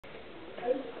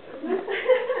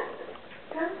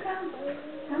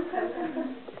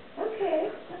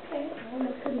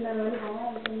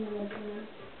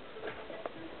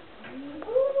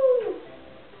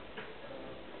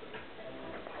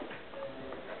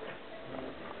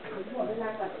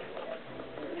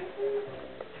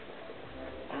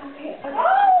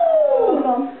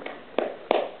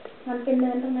เป็นเ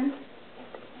นินตรงนั้น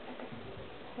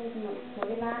ใช่หมด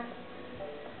เวลา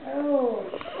โอ้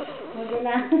หมดเวล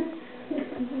า This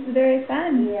is very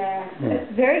fun. Yeah.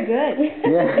 It's very good.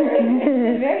 Yeah.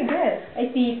 Very good. ไอ้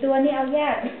4 ตัวนี่เอาย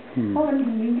ากเพราะมัน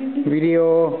Video.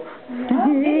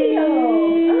 Video.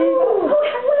 Oh,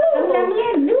 กำลังเ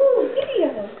ล่นดู Video.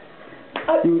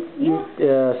 You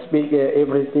speak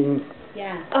everything.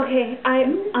 Yeah. Okay,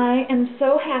 I am so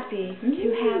happy to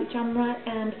have Jamrat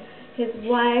and his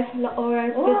wife Laura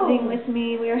visiting with me.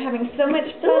 We are having so much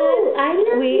fun.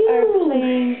 We are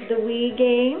playing the Wii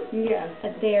game. Yeah.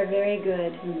 They are very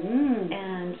good,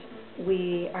 and we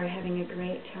are having a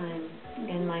great time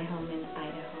in my home in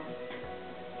Idaho.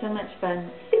 So much fun.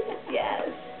 Yes.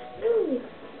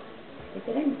 จ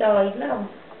ะเล่นต่ออีกแล้ว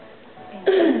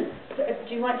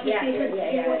Do you want to Yeah, see her?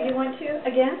 yeah. You want to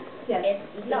again? Yes.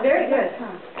 Very good.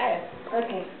 Huh?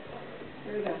 Okay.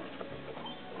 Here we go.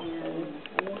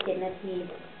 อันนี้7 นาที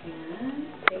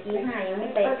แต่ที5ยังไม่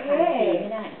เตะผ่าน4ไม่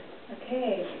ได้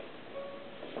Okay.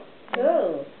 Go.